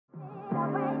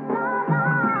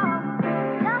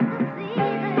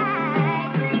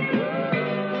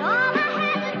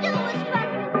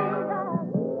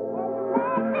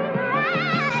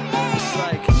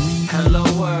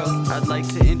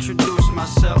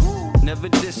never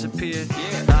disappeared.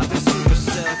 I've been super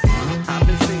self. I've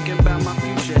been thinking about my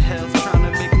future health, trying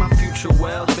to make my future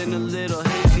well. Been a little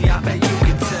hazy, I bet you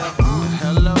can tell.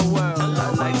 Hello world,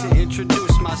 I'd like to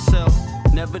introduce myself.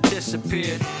 Never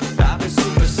disappeared. I've been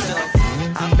super self.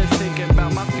 I've been thinking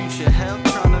about my future health,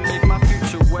 trying to make my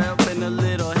future well. Been a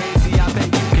little hazy, I bet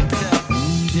you can tell.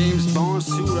 James Bond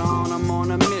suit on, I'm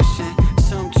on a mission.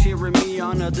 Some cheering me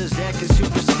on, others acting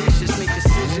superstitious. Make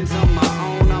decisions on my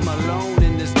own, I'm alone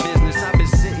in this business. I've been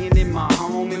sitting in my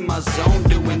home, in my zone,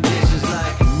 doing dishes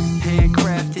like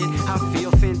handcrafted. I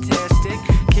feel fantastic,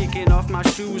 kicking off my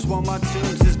shoes while my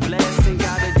tunes is blasting.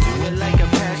 Gotta do it like a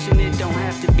passion, it don't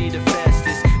have to be the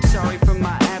fastest. Sorry for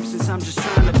my absence, I'm just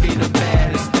trying to be the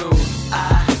baddest dude.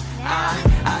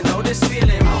 I know this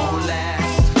feeling won't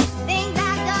last. Things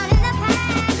I've done in the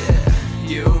past.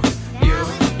 Yeah,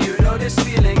 you know this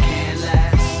feeling can't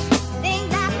last.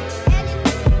 Things I've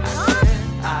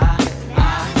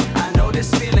I know this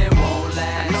feeling won't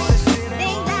last.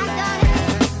 Things I've done.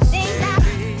 Things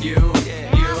I've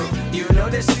You know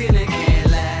this feeling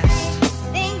can't last.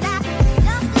 Things I've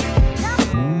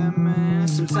Yeah, man.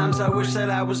 Sometimes I wish that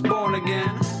I was born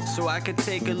again, so I could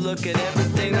take a look at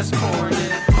everything that's pouring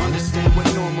in. Understand what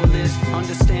normal is.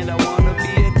 Understand I wanna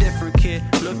be a different kid,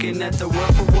 looking at the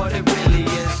world for what it really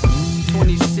is.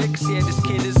 26, yeah, this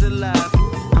kid is alive.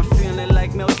 I'm feeling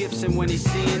like Mel Gibson when he's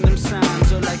seeing them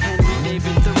signs, or like Henry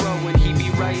David